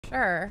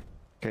Sure.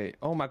 Okay.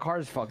 Oh, my car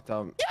is fucked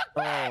up.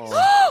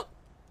 Oh.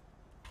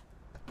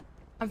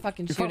 I'm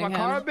fucking You shooting fucked my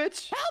him. car up,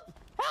 bitch? Help!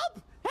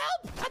 Help!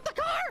 Help! At the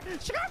car!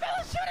 Carmella's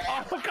shooting Oh,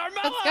 at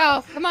Carmella! Let's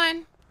go. Come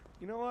on.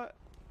 You know what?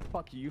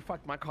 Fuck you. You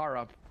fucked my car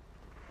up.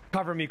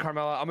 Cover me,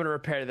 Carmella. I'm gonna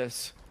repair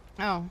this.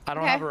 Oh. I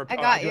don't okay. have a repair.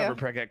 I got I do you. have a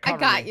repair kit. I Cover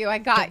got me. you. I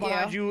got They'll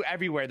behind you. you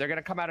everywhere. They're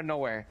gonna come out of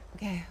nowhere.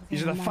 Okay.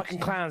 These are the fucking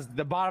clowns.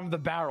 The bottom of the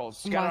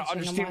barrels. You gotta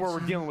understand what we're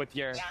dealing with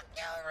here.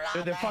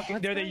 They're the fucking.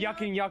 They're the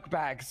yuck and yuck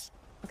bags.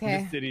 Okay.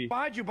 In the city.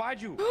 Behind you.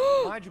 Behind you.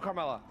 Behind you,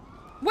 Carmella.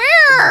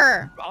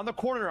 Where? On the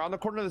corner. On the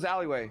corner of this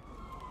alleyway.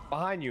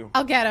 Behind you.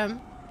 I'll get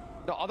him.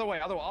 The other way.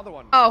 Other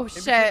one. Oh In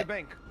between shit. the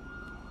bank.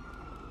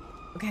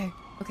 Okay.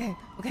 Okay.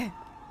 Okay.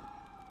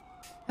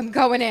 I'm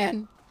going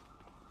in.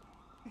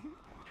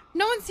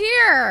 No one's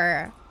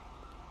here.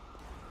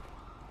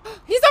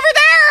 He's over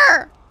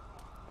there.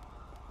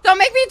 Don't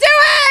make me do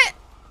it.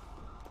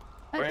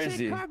 Where is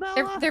he?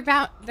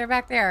 They're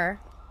back there.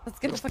 Let's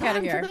get the fuck out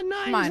of here.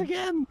 Come on.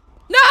 Again.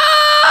 No!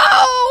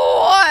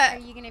 Are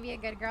you gonna be a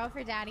good girl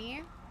for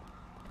daddy?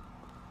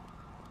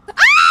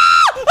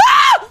 Ah!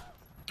 Ah!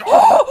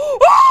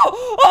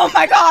 Oh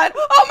my god!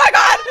 Oh my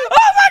god!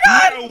 Oh my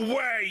god! No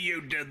way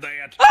you did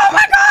that! Oh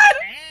my god!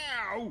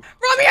 Ow!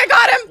 Ramee, I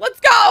got him! Let's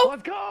go!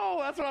 Let's go!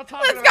 That's what I'm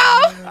talking Let's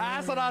about. go!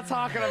 That's what I'm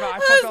talking about. I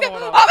Let's fucked go! the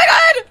other one Oh up. my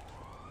god!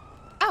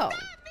 Oh.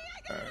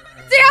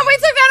 Damn, we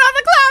took that on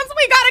the clowns!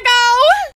 We gotta go!